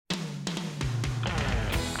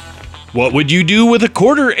What would you do with a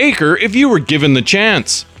quarter acre if you were given the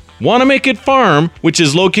chance? Wanna-Make-It Farm, which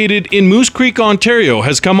is located in Moose Creek, Ontario,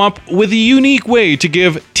 has come up with a unique way to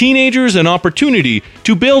give teenagers an opportunity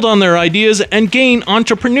to build on their ideas and gain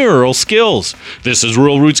entrepreneurial skills. This is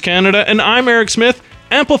Rural Roots Canada, and I'm Eric Smith,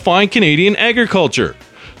 amplifying Canadian agriculture.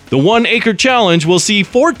 The 1 Acre Challenge will see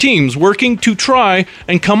 4 teams working to try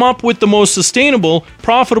and come up with the most sustainable,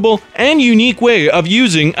 profitable, and unique way of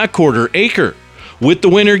using a quarter acre, with the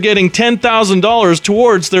winner getting $10,000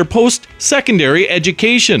 towards their post-secondary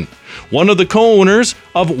education. One of the co-owners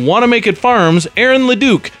of Wanna-Make-It Farms, Aaron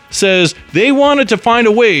Leduc, says they wanted to find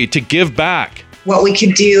a way to give back. What we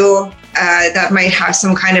could do that might have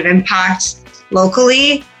some kind of impact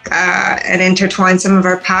locally and intertwine some of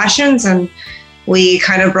our passions. And we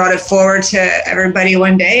kind of brought it forward to everybody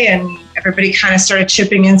one day, and everybody kind of started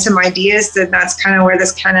chipping in some ideas. And that's kind of where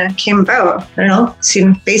this kind of came about,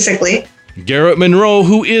 basically. Garrett Monroe,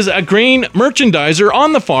 who is a grain merchandiser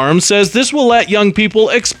on the farm, says this will let young people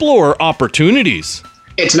explore opportunities.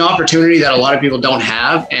 It's an opportunity that a lot of people don't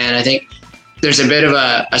have, and I think there's a bit of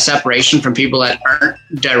a separation from people that aren't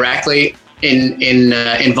directly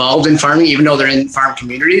involved in farming, even though they're in farm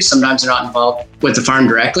communities. Sometimes they're not involved with the farm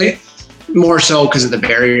directly, more so because of the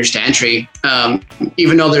barriers to entry.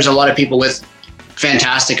 Even though there's a lot of people with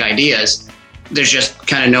fantastic ideas, there's just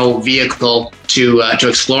kind of no vehicle to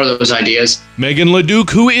explore those ideas. Megan Leduc,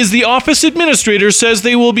 who is the office administrator, says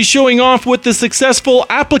they will be showing off what the successful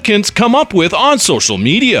applicants come up with on social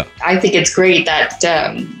media. I think it's great that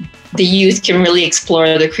the youth can really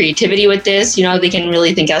explore their creativity with this. They can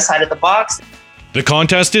really think outside of the box. The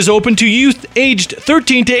contest is open to youth aged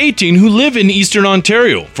 13 to 18 who live in Eastern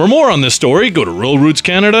Ontario. For more on this story, go to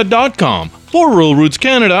ruralrootscanada.com. For Rural Roots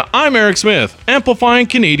Canada, I'm Eric Smith, amplifying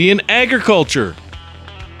Canadian agriculture.